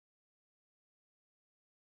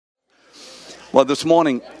Well, this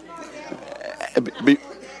morning,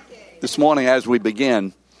 as we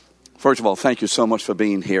begin, first of all, thank you so much for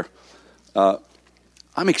being here.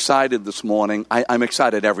 I'm excited this morning. I'm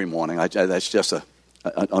excited every morning. That's just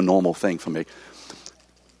a normal thing for me.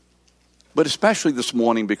 But especially this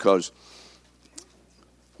morning because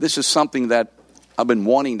this is something that I've been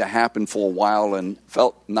wanting to happen for a while and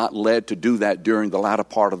felt not led to do that during the latter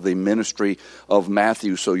part of the ministry of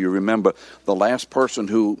Matthew. So you remember the last person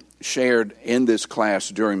who shared in this class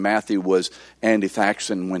during Matthew was Andy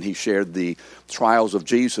Thaxton when he shared the trials of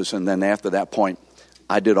Jesus. And then after that point,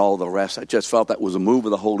 I did all the rest. I just felt that was a move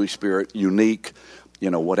of the Holy Spirit, unique,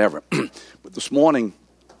 whatever. But this morning,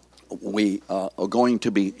 we are going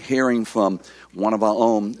to be hearing from one of our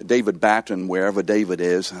own, David Batten, wherever David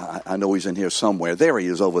is. I know he's in here somewhere. There he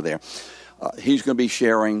is over there. He's going to be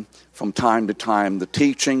sharing from time to time the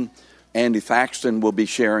teaching. Andy Thaxton will be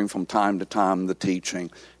sharing from time to time the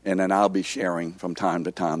teaching. And then I'll be sharing from time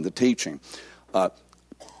to time the teaching.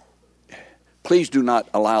 Please do not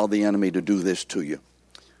allow the enemy to do this to you.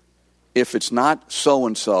 If it's not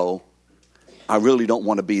so-and-so, I really don't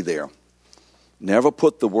want to be there. Never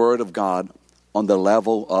put the Word of God on the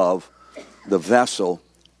level of the vessel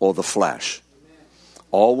or the flesh.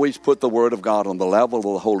 Always put the Word of God on the level of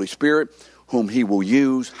the Holy Spirit, whom He will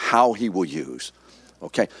use, how He will use.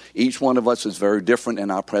 Okay? Each one of us is very different in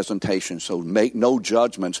our presentation, so make no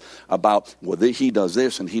judgments about whether he does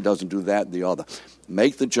this and he doesn't do that and the other.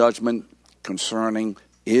 Make the judgment concerning,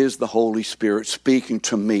 is the Holy Spirit speaking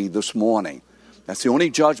to me this morning? That's the only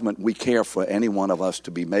judgment we care for any one of us to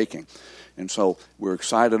be making. And so we're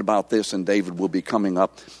excited about this, and David will be coming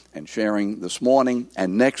up and sharing this morning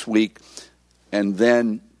and next week. And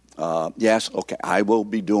then, I will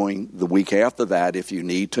be doing the week after that if you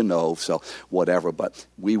need to know, so whatever. But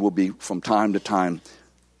we will be from time to time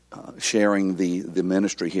sharing the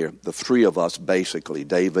ministry here. The three of us, basically,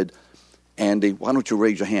 David, Andy. Why don't you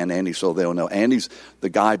raise your hand, Andy, so they'll know. Andy's the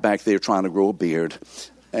guy back there trying to grow a beard.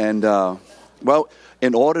 And,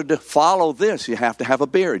 in order to follow this, you have to have a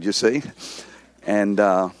beard, you see. And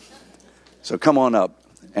so come on up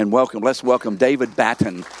and welcome. Let's welcome David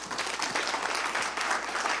Batten.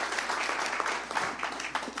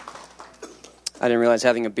 I didn't realize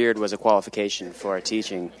having a beard was a qualification for our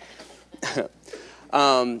teaching.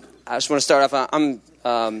 I just want to start off. I'm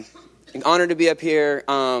honored to be up here.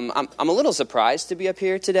 I'm a little surprised to be up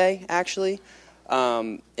here today, actually,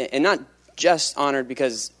 and not just honored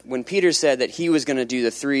because when Peter said that he was going to do the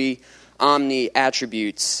three omni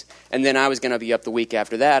attributes, and then I was going to be up the week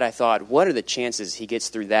after that, I thought, what are the chances he gets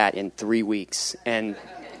through that in 3 weeks? And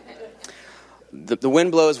the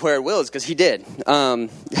wind blows where it wills, because he did.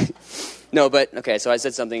 No, but, okay, so I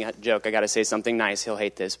said something, a joke, I got to say something nice, he'll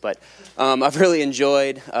hate this, but I've really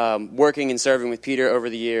enjoyed working and serving with Peter over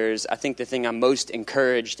the years. I think the thing I'm most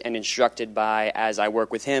encouraged and instructed by as I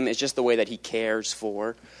work with him is just the way that he cares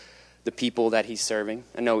for the people that he's serving.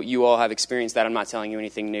 I know you all have experienced that. I'm not telling you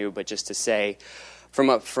anything new, but just to say from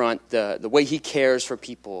up front, the way he cares for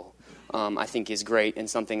people, I think is great and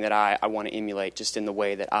something that I want to emulate just in the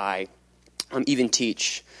way that I even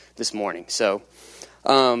teach this morning. So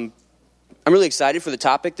I'm really excited for the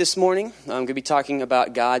topic this morning. I'm going to be talking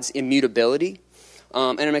about God's immutability.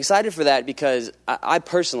 And I'm excited for that because I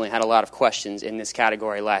personally had a lot of questions in this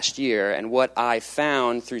category last year, and what I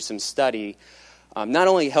found through some study not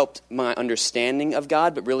only helped my understanding of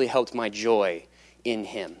God, but really helped my joy in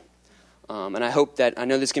Him. And I hope that, I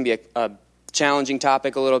know this can be a challenging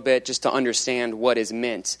topic a little bit, just to understand what is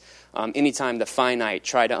meant. Anytime the finite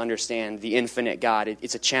try to understand the infinite God,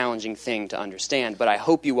 it's a challenging thing to understand. But I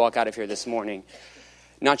hope you walk out of here this morning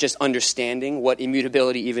not just understanding what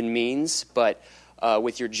immutability even means, but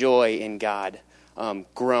with your joy in God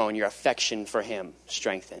grown, your affection for Him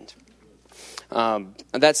strengthened.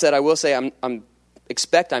 That said, I will say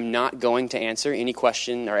I'm not going to answer any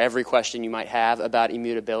question or every question you might have about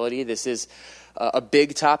immutability. This is a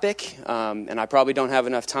big topic, and I probably don't have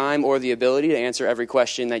enough time or the ability to answer every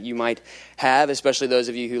question that you might have, especially those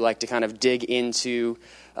of you who like to kind of dig into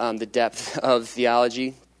the depth of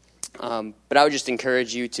theology. But I would just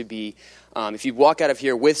encourage you to be, if you walk out of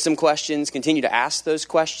here with some questions, continue to ask those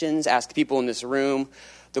questions, ask people in this room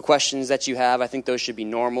the questions that you have. I think those should be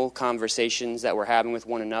normal conversations that we're having with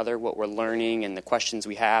one another, what we're learning and the questions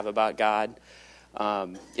we have about God.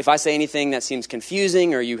 If I say anything that seems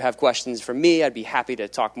confusing or you have questions for me, I'd be happy to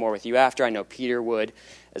talk more with you after. I know Peter would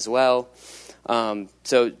as well.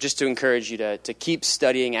 So just to encourage you to keep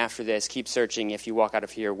studying after this, keep searching if you walk out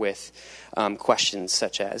of here with questions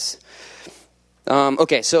such as.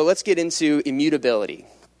 Okay, so let's get into immutability.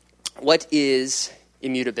 What is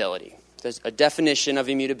immutability? A definition of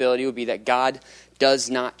immutability would be that God does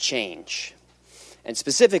not change. And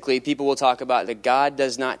specifically, people will talk about that God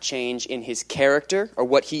does not change in his character or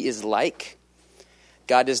what he is like.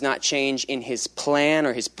 God does not change in his plan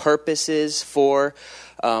or his purposes for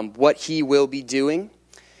what he will be doing.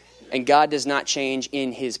 And God does not change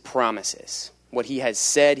in his promises. What he has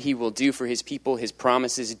said he will do for his people, his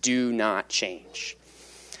promises do not change.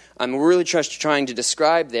 We're really trying to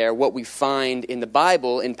describe there what we find in the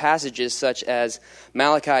Bible in passages such as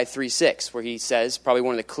Malachi 3:6, where he says, probably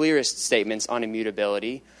one of the clearest statements on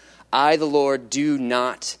immutability, I, the Lord, do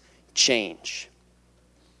not change.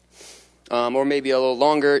 Or maybe a little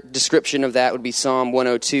longer description of that would be Psalm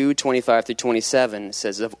 102, 25 through 27. It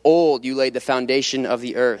says, of old you laid the foundation of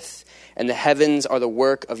the earth, and the heavens are the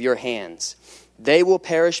work of your hands. They will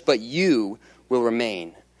perish, but you will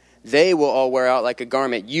remain. They will all wear out like a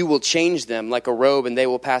garment. You will change them like a robe, and they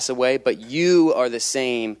will pass away. But you are the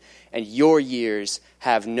same, and your years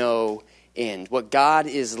have no end. What God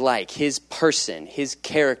is like, his person, his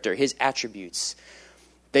character, his attributes,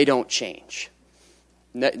 they don't change.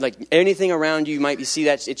 Like anything around you might see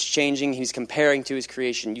that it's changing. He's comparing to his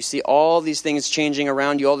creation. You see all these things changing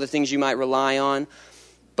around you, all the things you might rely on,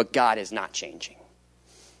 but God is not changing.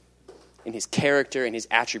 In his character and his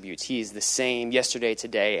attributes, he is the same yesterday,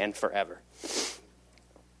 today, and forever.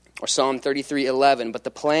 Or Psalm 33:11, but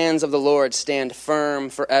the plans of the Lord stand firm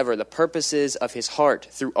forever, the purposes of his heart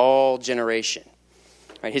through all generation.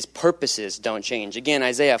 Right? His purposes don't change. Again,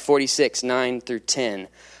 Isaiah 46:9 through 10.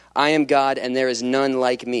 I am God, and there is none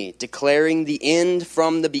like me, declaring the end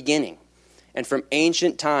from the beginning, and from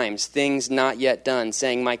ancient times things not yet done,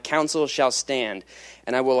 saying, my counsel shall stand,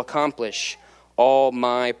 and I will accomplish all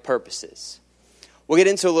my purposes. We'll get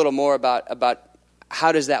into a little more about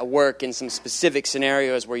how does that work in some specific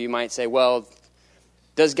scenarios where you might say, well,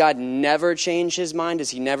 does God never change his mind? Does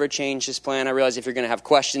he never change his plan? I realize if you're going to have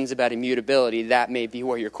questions about immutability, that may be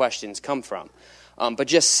where your questions come from. But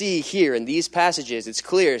just see here in these passages, it's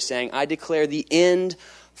clear saying, I declare the end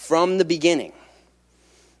from the beginning.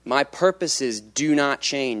 My purposes do not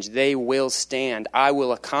change. They will stand. I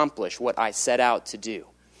will accomplish what I set out to do.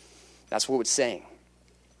 That's what it's saying.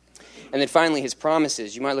 And then finally, his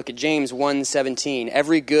promises. You might look at James 1:17.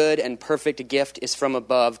 Every good and perfect gift is from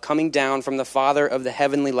above, coming down from the Father of the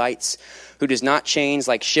heavenly lights, who does not change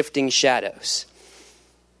like shifting shadows.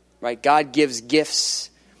 Right? God gives gifts,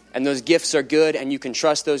 and those gifts are good, and you can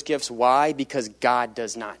trust those gifts. Why? Because God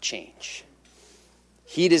does not change.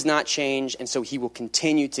 He does not change, and so he will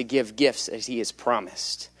continue to give gifts as he has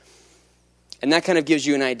promised. And that kind of gives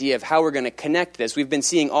you an idea of how we're going to connect this. We've been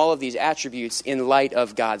seeing all of these attributes in light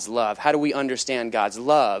of God's love. How do we understand God's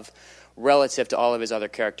love relative to all of his other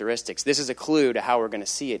characteristics? This is a clue to how we're going to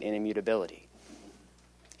see it in immutability.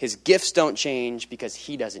 His gifts don't change because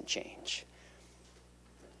he doesn't change.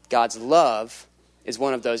 God's love is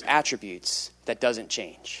one of those attributes that doesn't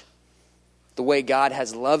change. The way God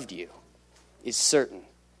has loved you is certain.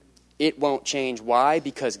 It won't change. Why?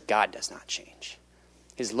 Because God does not change.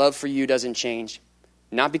 His love for you doesn't change,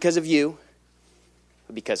 not because of you,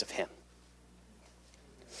 but because of him.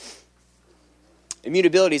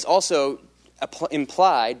 Immutability is also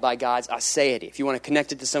implied by God's aseity. If you want to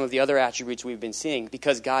connect it to some of the other attributes we've been seeing,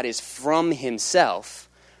 because God is from himself,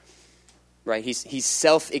 right? He's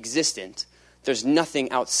self-existent. There's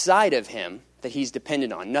nothing outside of him that he's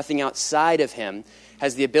dependent on. Nothing outside of him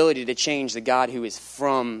has the ability to change the God who is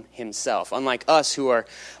from himself. Unlike us who are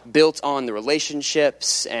built on the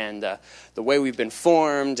relationships and the way we've been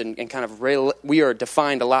formed and kind of we are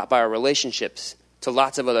defined a lot by our relationships to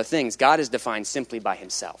lots of other things. God is defined simply by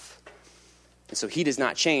himself. And so he does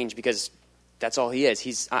not change because that's all he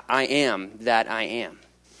is. I am that I am.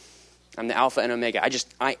 I'm the Alpha and Omega.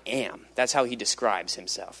 I am. That's how he describes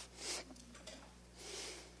himself.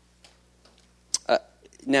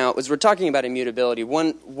 Now, as we're talking about immutability,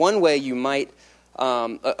 one way you might,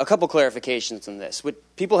 a couple clarifications on this.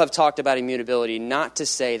 People have talked about immutability not to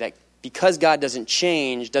say that because God doesn't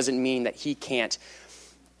change doesn't mean that he can't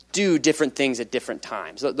do different things at different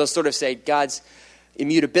times. They'll sort of say God's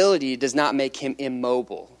immutability does not make him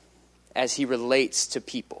immobile as he relates to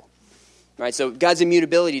people. Right? So God's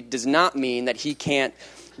immutability does not mean that he can't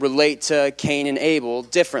relate to Cain and Abel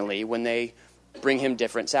differently when they bring him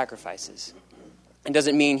different sacrifices. It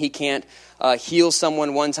doesn't mean he can't heal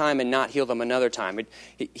someone one time and not heal them another time.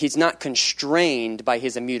 He's not constrained by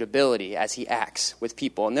his immutability as he acts with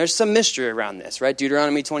people. And there's some mystery around this, right?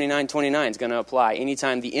 Deuteronomy 29:29 is going to apply.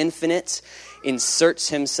 Anytime the infinite inserts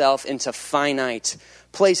himself into finite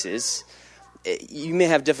places, you may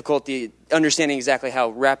have difficulty understanding exactly how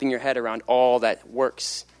wrapping your head around all that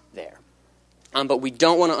works there. But we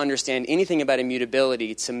don't want to understand anything about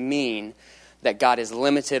immutability to mean that God is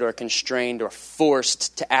limited or constrained or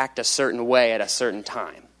forced to act a certain way at a certain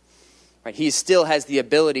time. Right? He still has the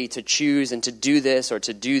ability to choose and to do this or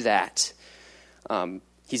to do that.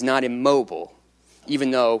 He's not immobile,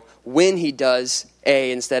 even though when he does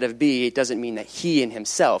A instead of B, it doesn't mean that he in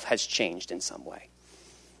himself has changed in some way.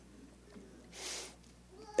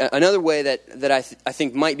 Another way that I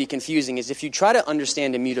think might be confusing is if you try to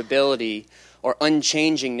understand immutability or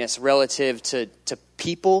unchangingness relative to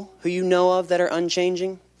people who you know of that are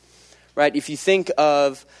unchanging, right? If you think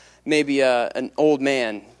of maybe an old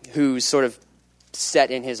man who's sort of set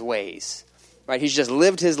in his ways, right? He's just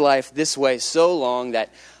lived his life this way so long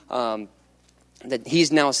that that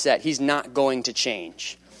he's now set. He's not going to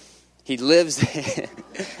change. He lives...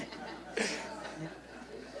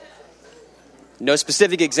 No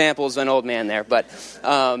specific examples of an old man there, but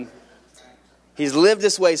he's lived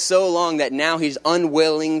this way so long that now he's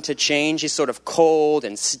unwilling to change. He's sort of cold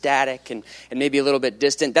and static and maybe a little bit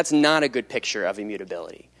distant. That's not a good picture of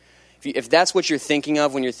immutability. If that's what you're thinking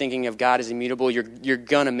of when you're thinking of God as immutable, you're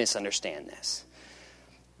going to misunderstand this.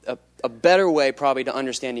 A better way probably to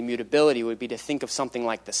understand immutability would be to think of something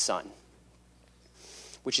like the sun,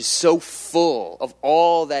 which is so full of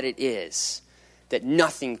all that it is that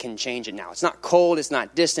nothing can change it now. It's not cold, it's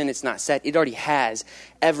not distant, it's not set. It already has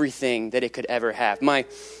everything that it could ever have. My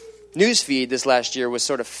news feed this last year was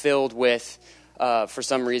sort of filled with, for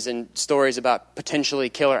some reason, stories about potentially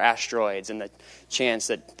killer asteroids and the chance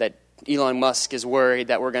that Elon Musk is worried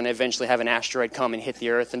that we're going to eventually have an asteroid come and hit the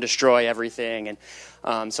Earth and destroy everything.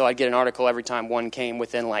 And so I'd get an article every time one came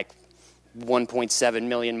within like 1.7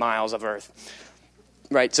 million miles of Earth.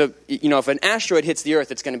 Right, so, if an asteroid hits the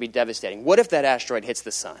Earth, it's going to be devastating. What if that asteroid hits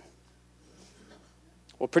the sun?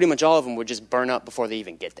 Well, pretty much all of them would just burn up before they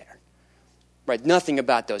even get there. Right, nothing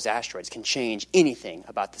about those asteroids can change anything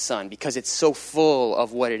about the sun because it's so full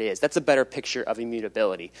of what it is. That's a better picture of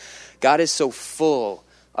immutability. God is so full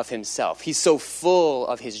of himself. He's so full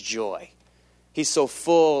of his joy. He's so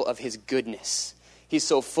full of his goodness. He's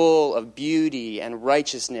so full of beauty and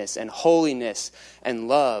righteousness and holiness and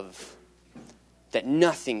love that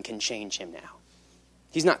nothing can change him now.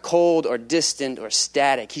 He's not cold or distant or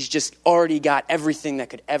static. He's just already got everything that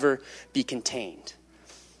could ever be contained.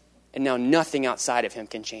 And now nothing outside of him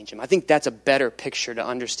can change him. I think that's a better picture to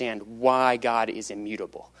understand why God is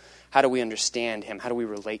immutable. How do we understand him? How do we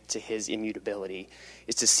relate to his immutability?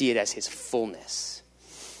 Is to see it as his fullness.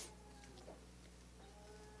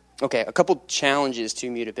 Okay, a couple challenges to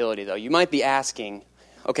immutability, though. You might be asking,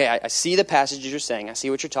 okay, I see the passages you're saying. I see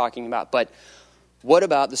what you're talking about, but what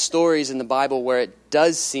about the stories in the Bible where it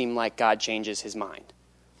does seem like God changes his mind?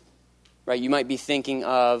 Right? You might be thinking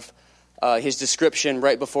of his description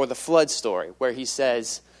right before the flood story, where he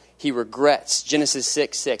says he regrets, Genesis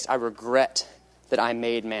 6:6, I regret that I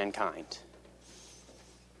made mankind.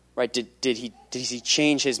 Right? Did he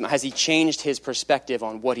change his mind? Has he changed his perspective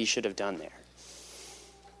on what he should have done there?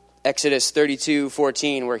 Exodus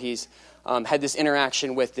 32:14, where he's had this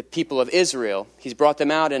interaction with the people of Israel. He's brought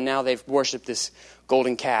them out, and now they've worshipped this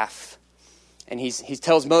golden calf. And he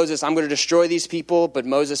tells Moses, I'm going to destroy these people, but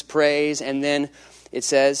Moses prays, and then it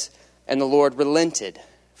says, and the Lord relented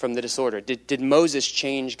from the disorder. Did Moses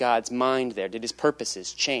change God's mind there? Did his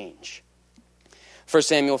purposes change? 1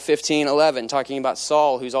 Samuel 15:11, talking about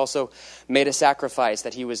Saul, who's also made a sacrifice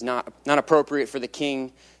that he was not appropriate for the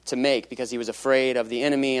king to make because he was afraid of the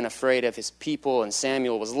enemy and afraid of his people, and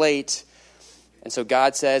Samuel was late. And so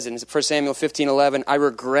God says in 1 Samuel 15:11, I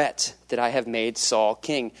regret that I have made Saul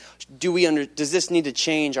king. Does this need to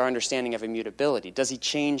change our understanding of immutability? Does he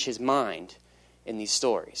change his mind in these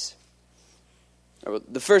stories?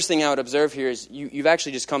 The first thing I would observe here is you've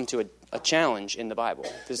actually just come to a challenge in the Bible.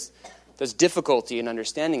 There's difficulty in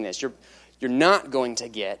understanding this. You're not going to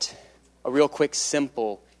get a real quick,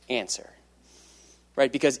 simple answer.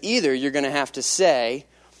 Right? Because either you're going to have to say,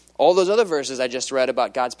 all those other verses I just read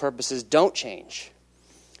about God's purposes don't change.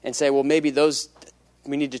 And say, well, maybe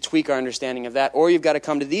we need to tweak our understanding of that. Or you've got to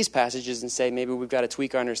come to these passages and say, maybe we've got to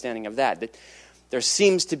tweak our understanding of that. That there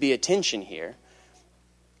seems to be a tension here.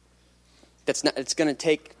 It's going to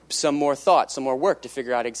take some more thought, some more work to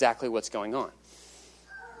figure out exactly what's going on.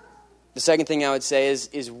 The second thing I would say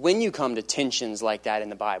is when you come to tensions like that in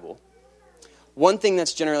the Bible, one thing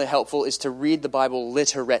that's generally helpful is to read the Bible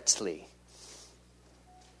literately.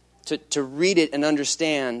 To read it and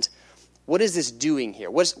understand, what is this doing here?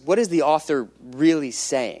 What is the author really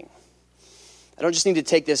saying? I don't just need to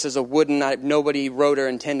take this as a wooden, nobody wrote or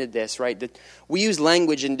intended this, right? That we use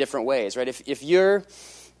language in different ways, right? If your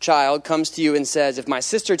child comes to you and says, if my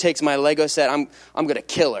sister takes my Lego set, I'm going to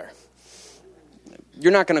kill her.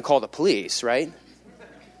 you're not going to call the police, right?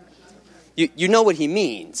 You know what he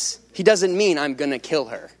means. He doesn't mean I'm going to kill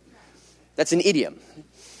her. That's an idiom,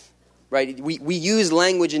 right? We use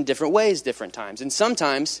language in different ways, different times. And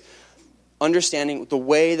sometimes understanding the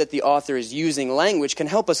way that the author is using language can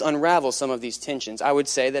help us unravel some of these tensions. I would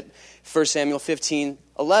say that 1 Samuel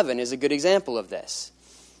 15:11 is a good example of this.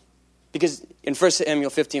 Because in 1 Samuel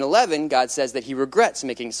 15:11, God says that he regrets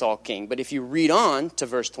making Saul king. But if you read on to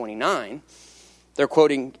verse 29, they're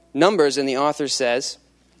quoting Numbers, and the author says,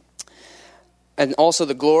 and also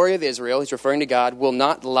the glory of Israel, he's referring to God, will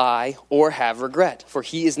not lie or have regret, for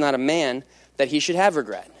he is not a man that he should have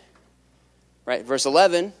regret. Right? Verse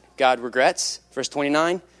 11, God regrets. Verse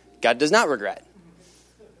 29, God does not regret.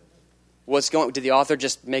 Did the author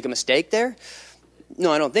just make a mistake there?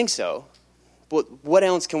 No, I don't think so. But what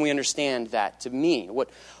else can we understand that to mean?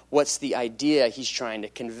 What's the idea he's trying to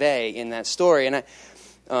convey in that story? And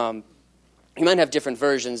you might have different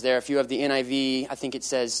versions there. If you have the NIV, I think it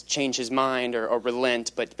says change his mind or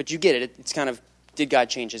relent, but you get it. It's kind of, did God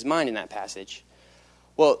change his mind in that passage?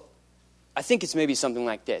 Well, I think it's maybe something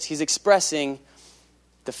like this. He's expressing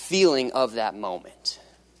the feeling of that moment.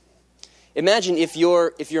 Imagine if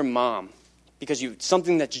your mom, because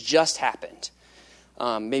something that's just happened,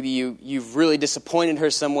 maybe you've really disappointed her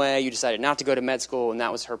some way, you decided not to go to med school, and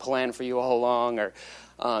that was her plan for you all along, or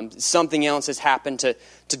something else has happened to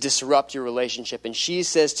disrupt your relationship, and she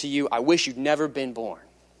says to you, I wish you'd never been born.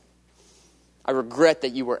 I regret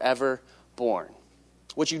that you were ever born.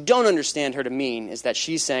 What you don't understand her to mean is that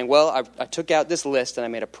she's saying, well, I took out this list, and I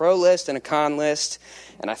made a pro list and a con list,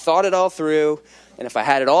 and I thought it all through, and if I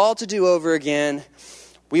had it all to do over again,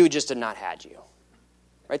 we would just have not had you.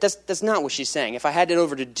 Right? That's not what she's saying. If I had it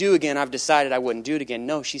over to do again, I've decided I wouldn't do it again.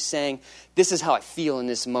 No, she's saying, this is how I feel in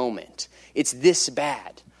this moment. It's this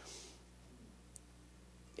bad.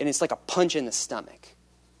 And it's like a punch in the stomach.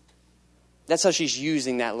 That's how she's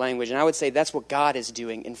using that language. And I would say that's what God is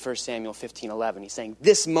doing in 1 Samuel 15:11. He's saying,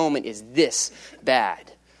 this moment is this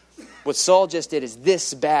bad. What Saul just did is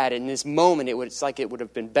this bad. And in this moment, it's like it would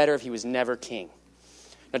have been better if he was never king.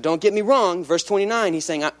 Now, don't get me wrong. Verse 29, he's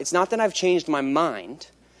saying, it's not that I've changed my mind.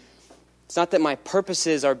 It's not that my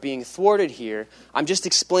purposes are being thwarted here. I'm just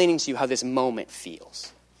explaining to you how this moment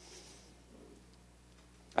feels.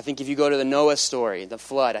 I think if you go to the Noah story, the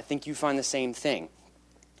flood, I think you find the same thing.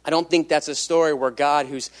 I don't think that's a story where God,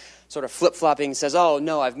 who's sort of flip-flopping, says, oh,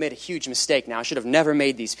 no, I've made a huge mistake now. I should have never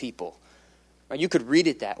made these people. Right? You could read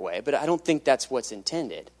it that way, but I don't think that's what's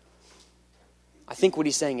intended. I think what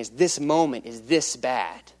he's saying is this moment is this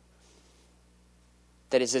bad.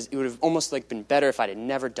 That it would have almost like been better if I had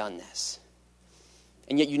never done this.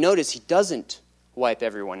 And yet you notice he doesn't wipe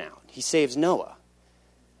everyone out. He saves Noah.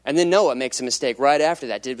 And then Noah makes a mistake right after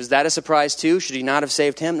that. Was that a surprise too? Should he not have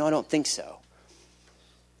saved him? No, I don't think so.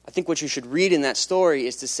 I think what you should read in that story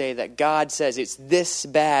is to say that God says it's this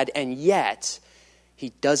bad, and yet he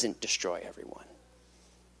doesn't destroy everyone.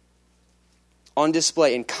 On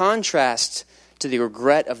display, in contrast to the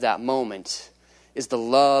regret of that moment, is the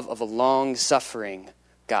love of a long-suffering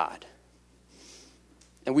God.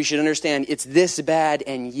 And we should understand it's this bad,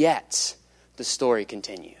 and yet the story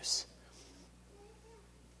continues.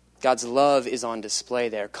 God's love is on display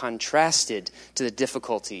there, contrasted to the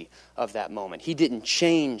difficulty of that moment. He didn't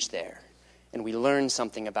change there, and we learn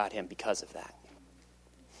something about him because of that.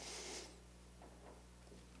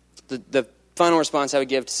 The final response I would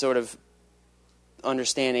give to sort of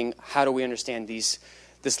understanding, how do we understand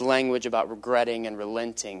this language about regretting and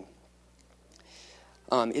relenting,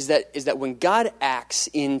 is that when God acts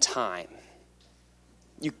in time,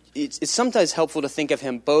 it's sometimes helpful to think of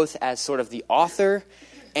him both as sort of the author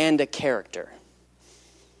and a character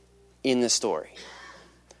in the story.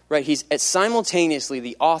 Right? He's simultaneously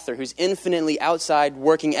the author who's infinitely outside,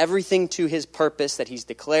 working everything to his purpose that he's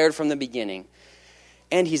declared from the beginning.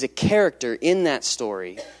 And he's a character in that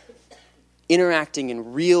story, interacting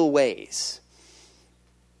in real ways,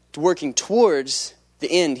 working towards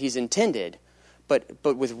the end he's intended, but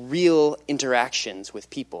with real interactions with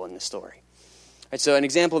people in the story. Right, so an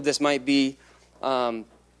example of this might be, the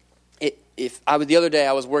other day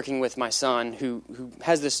I was working with my son who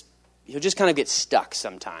has this, he'll just kind of get stuck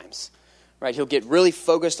sometimes. Right? He'll get really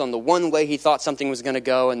focused on the one way he thought something was going to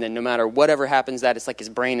go, and then no matter whatever happens, it's like his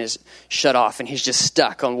brain is shut off, and he's just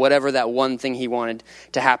stuck on whatever that one thing he wanted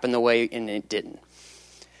to happen the way, and it didn't.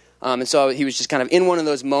 And so he was just kind of in one of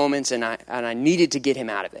those moments, and I needed to get him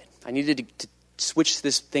out of it. I needed to switch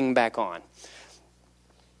this thing back on.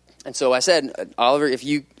 And so I said, Oliver, if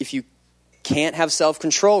you can't have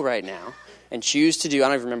self-control right now and choose to do, I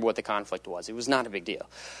don't even remember what the conflict was. It was not a big deal.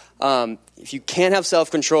 If you can't have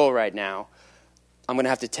self-control right now, I'm going to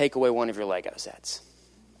have to take away one of your Lego sets.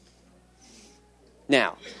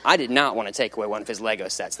 Now, I did not want to take away one of his Lego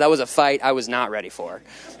sets. That was a fight I was not ready for.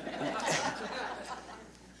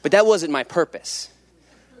 But that wasn't my purpose.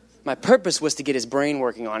 My purpose was to get his brain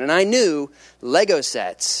working on. And I knew Lego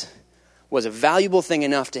sets was a valuable thing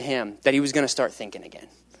enough to him that he was going to start thinking again.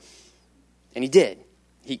 And he did.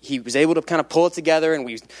 He was able to kind of pull it together, and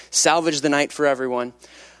we salvaged the night for everyone.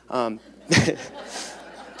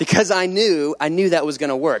 Because I knew that was going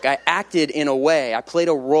to work. I acted in a way, I played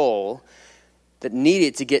a role that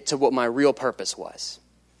needed to get to what my real purpose was.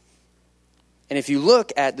 And if you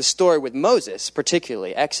look at the story with Moses,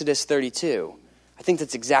 particularly, Exodus 32, I think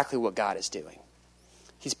that's exactly what God is doing.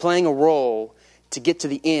 He's playing a role to get to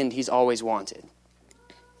the end he's always wanted.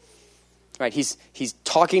 Right? He's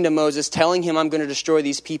talking to Moses, telling him, I'm going to destroy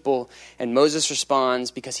these people, and Moses responds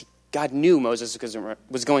because God knew Moses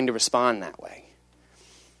was going to respond that way.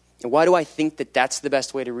 And why do I think that that's the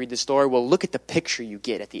best way to read the story? Well, look at the picture you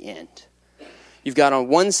get at the end. You've got on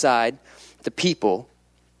one side the people,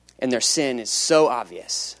 and their sin is so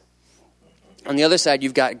obvious. On the other side,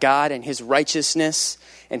 you've got God and his righteousness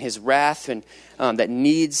and his wrath and that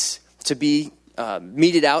needs to be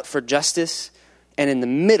meted out for justice. And in the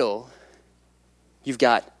middle, you've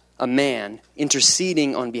got a man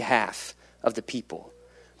interceding on behalf of the people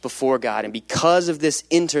before God. And because of this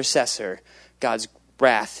intercessor, God's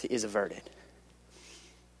wrath is averted.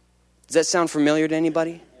 Does that sound familiar to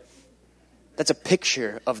anybody? That's a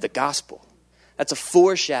picture of the gospel. That's a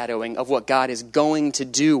foreshadowing of what God is going to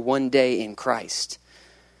do one day in Christ.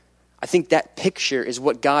 I think that picture is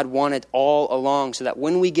what God wanted all along, so that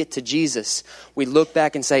when we get to Jesus, we look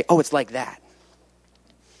back and say, oh, it's like that.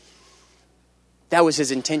 That was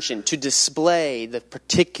his intention, to display the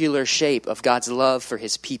particular shape of God's love for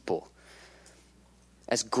his people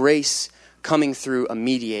as grace coming through a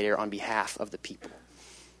mediator on behalf of the people.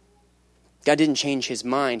 God didn't change his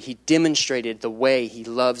mind. He demonstrated the way he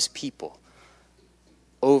loves people.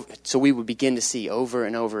 So we would begin to see over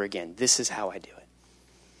and over again, this is how I do it.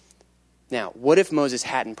 Now, what if Moses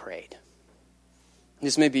hadn't prayed?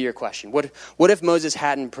 This may be your question. What if Moses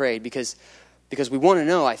hadn't prayed? Because we want to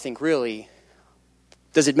know, I think, really,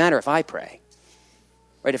 does it matter if I pray?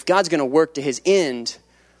 Right? If God's going to work to his end,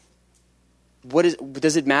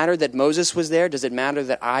 does it matter that Moses was there? Does it matter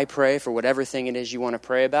that I pray for whatever thing it is you want to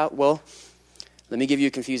pray about? Well, let me give you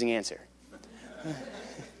a confusing answer.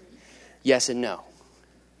 Yes and no.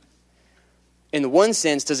 In the one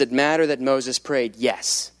sense, does it matter that Moses prayed?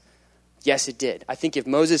 Yes. Yes, it did. I think if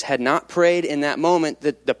Moses had not prayed in that moment,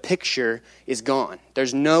 the picture is gone.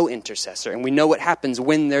 There's no intercessor. And we know what happens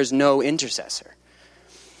when there's no intercessor.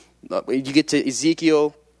 You get to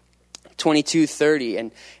Ezekiel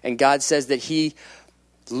 22:30, and God says that he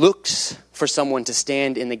looks for someone to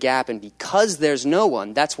stand in the gap. And because there's no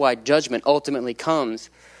one, that's why judgment ultimately comes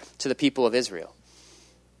to the people of Israel.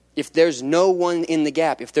 If there's no one in the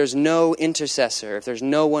gap, if there's no intercessor, if there's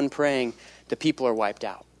no one praying, the people are wiped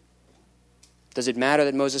out. Does it matter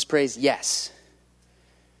that Moses prays? Yes.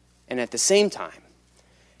 And at the same time,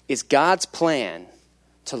 is God's plan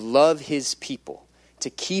to love his people, to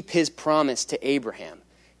keep his promise to Abraham,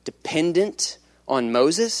 dependent on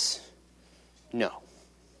Moses? No.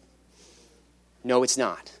 No, it's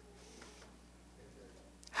not.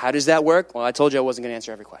 How does that work? Well, I told you I wasn't going to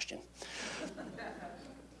answer every question.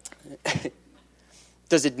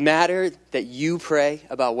 Does it matter that you pray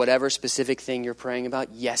about whatever specific thing you're praying about?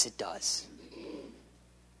 Yes, it does.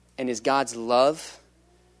 And is God's love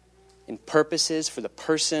and purposes for the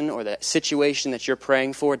person or the situation that you're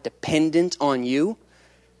praying for dependent on you?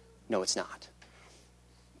 No, it's not.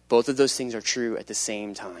 Both of those things are true at the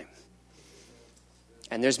same time.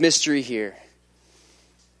 And there's mystery here.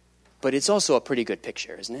 But it's also a pretty good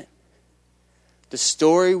picture, isn't it? The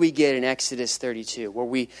story we get in Exodus 32, where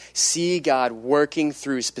we see God working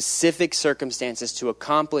through specific circumstances to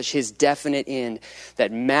accomplish his definite end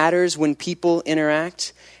that matters when people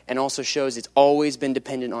interact and also shows it's always been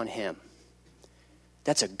dependent on him.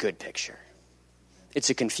 That's a good picture. It's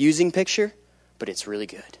a confusing picture, but it's really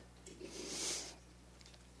good.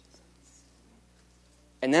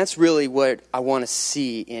 And that's really what I want to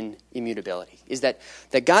see in immutability, is that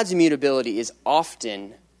God's immutability is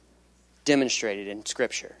often demonstrated in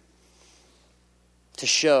Scripture to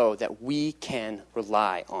show that we can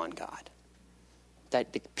rely on God.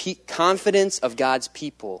 That the confidence of God's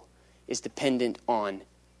people is dependent on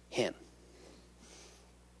him.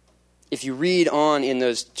 If you read on in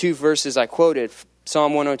those two verses I quoted,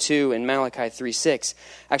 Psalm 102 and Malachi 3:6,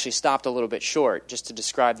 actually stopped a little bit short just to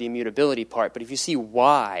describe the immutability part. But if you see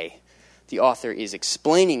why the author is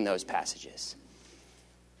explaining those passages,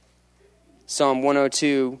 Psalm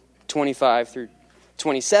 102, 25 through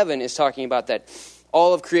 27 is talking about that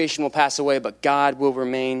all of creation will pass away, but God will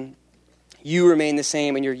remain. You remain the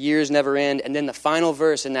same, and your years never end. And then the final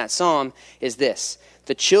verse in that psalm is this: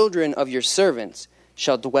 the children of your servants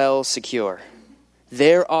shall dwell secure.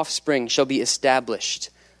 Their offspring shall be established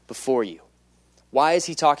before you. Why is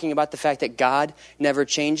he talking about the fact that God never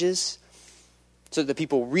changes? So the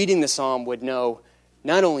people reading the psalm would know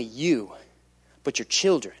not only you, but your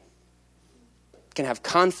children can have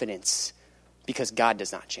confidence because God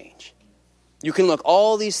does not change. You can look,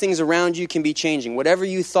 all these things around you can be changing. Whatever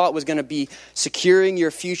you thought was going to be securing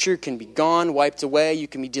your future can be gone, wiped away. You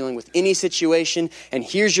can be dealing with any situation, and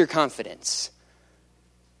here's your confidence.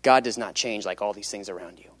 God does not change like all these things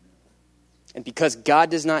around you. And because God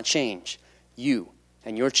does not change, you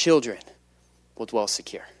and your children will dwell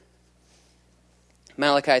secure.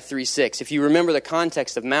 Malachi 3:6. If you remember the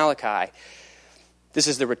context of Malachi, this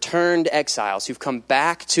is the returned exiles who've come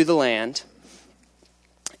back to the land,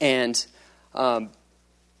 and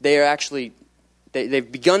they are actually, they've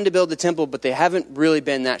begun to build the temple, but they haven't really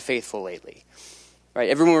been that faithful lately. Right?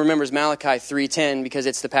 Everyone remembers Malachi 3:10 because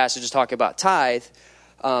it's the passage that's talking about tithe,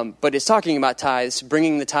 but it's talking about tithes,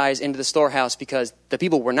 bringing the tithes into the storehouse because the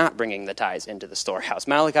people were not bringing the tithes into the storehouse.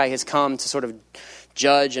 Malachi has come to sort of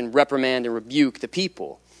judge and reprimand and rebuke the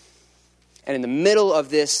people. And in the middle of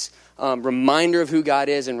this reminder of who God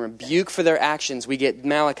is and rebuke for their actions, we get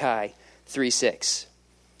Malachi 3:6.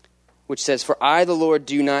 Which says, for I, the Lord,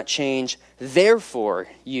 do not change. Therefore,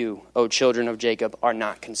 you, O children of Jacob, are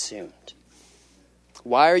not consumed.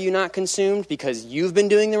 Why are you not consumed? Because you've been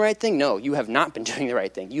doing the right thing? No, you have not been doing the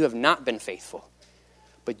right thing. You have not been faithful.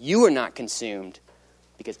 But you are not consumed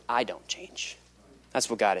because I don't change. That's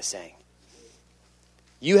what God is saying.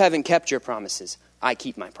 You haven't kept your promises. I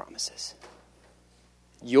keep my promises.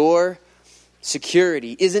 Your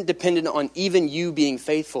security isn't dependent on even you being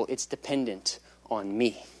faithful. It's dependent on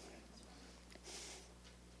me.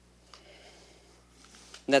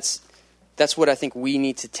 And that's what I think we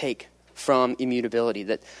need to take from immutability.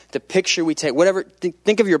 That the picture we take, whatever,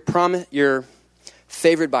 think of your promise, your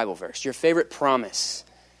favorite Bible verse, your favorite promise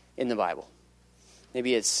in the Bible.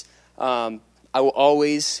 Maybe it's, I will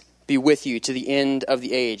always be with you to the end of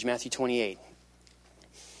the age, Matthew 28.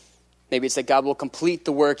 Maybe it's that God will complete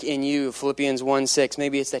the work in you, Philippians 1:6.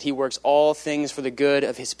 Maybe it's that he works all things for the good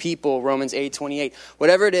of his people, Romans 8:28.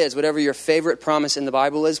 Whatever it is, whatever your favorite promise in the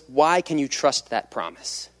Bible is, why can you trust that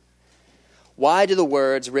promise? Why do the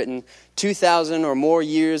words written 2,000 or more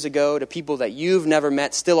years ago to people that you've never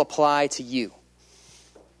met still apply to you?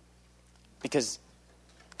 Because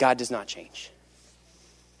God does not change.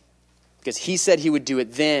 Because he said he would do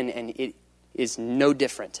it then, and it is no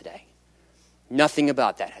different today. Nothing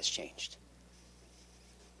about that has changed.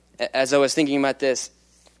 As I was thinking about this,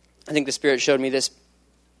 I think the Spirit showed me this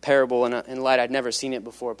parable in light I'd never seen it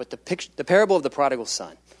before. But the parable of the prodigal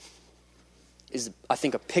son is, I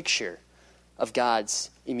think, a picture of God's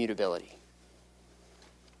immutability.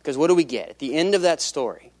 Because what do we get? At the end of that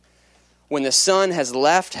story, when the son has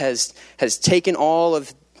left, has taken all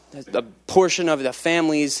of a portion of the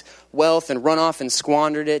family's wealth and run off and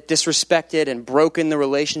squandered it, disrespected and broken the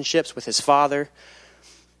relationships with his father,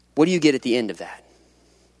 what do you get at the end of that?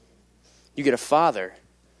 You get a father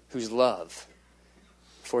whose love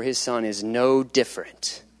for his son is no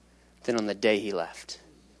different than on the day he left.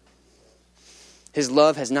 His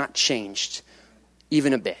love has not changed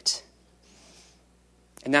even a bit.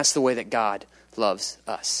 And that's the way that God loves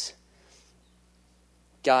us.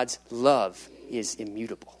 God's love is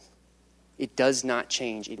immutable. It does not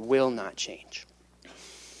change. It will not change.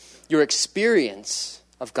 Your experience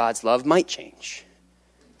of God's love might change.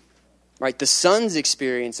 Right? The son's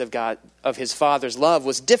experience of his father's love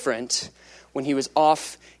was different when he was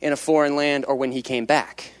off in a foreign land or when he came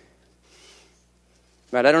back.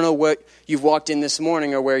 Right? I don't know what you've walked in this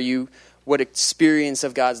morning or what experience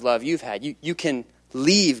of God's love you've had. You can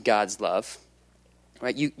leave God's love.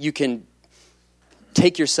 Right? You can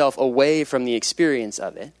take yourself away from the experience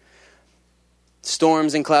of it.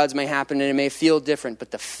 Storms and clouds may happen and it may feel different, but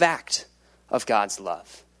the fact of God's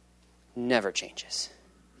love never changes.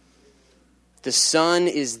 The sun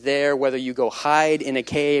is there whether you go hide in a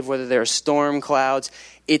cave, whether there are storm clouds,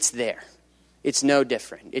 it's there. It's no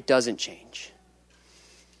different. It doesn't change.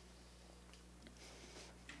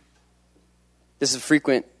 This is a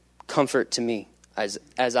frequent comfort to me as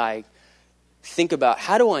I think about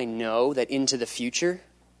how do I know that into the future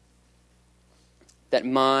that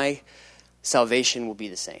my salvation will be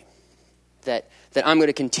the same. That I'm going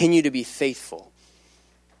to continue to be faithful.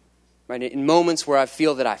 right? In moments where I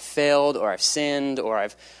feel that I failed or I've sinned or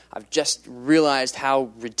I've just realized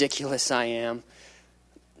how ridiculous I am,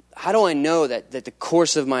 how do I know that the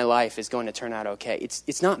course of my life is going to turn out okay?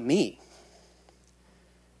 It's not me.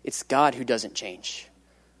 It's God who doesn't change.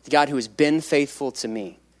 The God who has been faithful to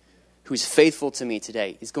me, who is faithful to me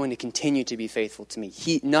today, is going to continue to be faithful to me.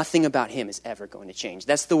 Nothing about him is ever going to change.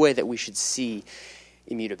 That's the way that we should see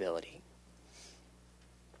immutability.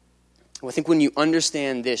 Well, I think when you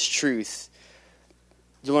understand this truth,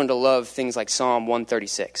 you learn to love things like Psalm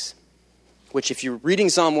 136, which if you're reading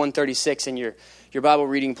Psalm 136 in your Bible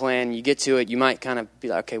reading plan, you get to it, you might kind of be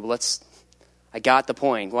like, okay, well, I got the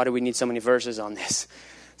point. Why do we need so many verses on this?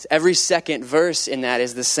 So every second verse in that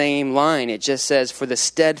is the same line. It just says, for his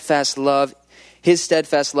steadfast love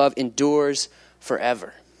endures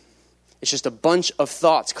forever. It's just a bunch of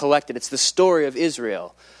thoughts collected. It's the story of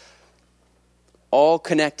Israel, all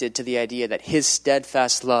connected to the idea that his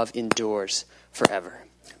steadfast love endures forever.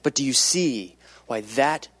 But do you see why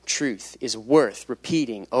that truth is worth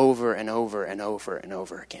repeating over and over and over and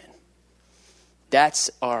over again? That's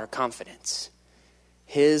our confidence.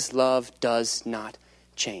 His love does not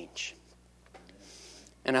change.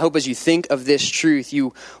 And I hope as you think of this truth,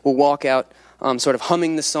 you will walk out sort of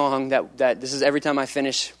humming the song that this is every time I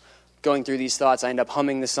finish going through these thoughts, I end up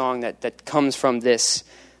humming the song that comes from this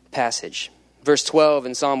passage. Verse 12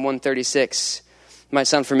 in Psalm 136 might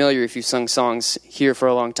sound familiar if you've sung songs here for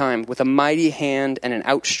a long time. With a mighty hand and an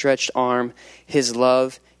outstretched arm, his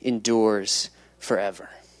love endures forever.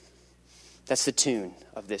 That's the tune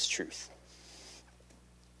of this truth.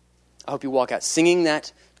 I hope you walk out singing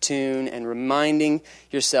that tune and reminding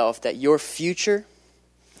yourself that your future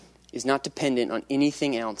is not dependent on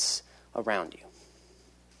anything else around you.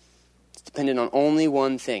 It's dependent on only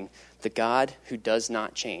one thing, the God who does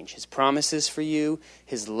not change. His promises for you,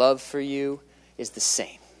 his love for you is the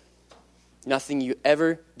same. Nothing you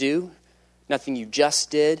ever do, nothing you just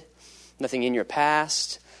did, nothing in your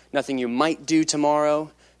past, nothing you might do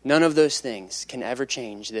tomorrow, none of those things can ever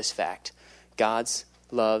change this fact. God's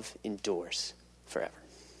love endures forever.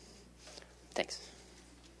 Thanks.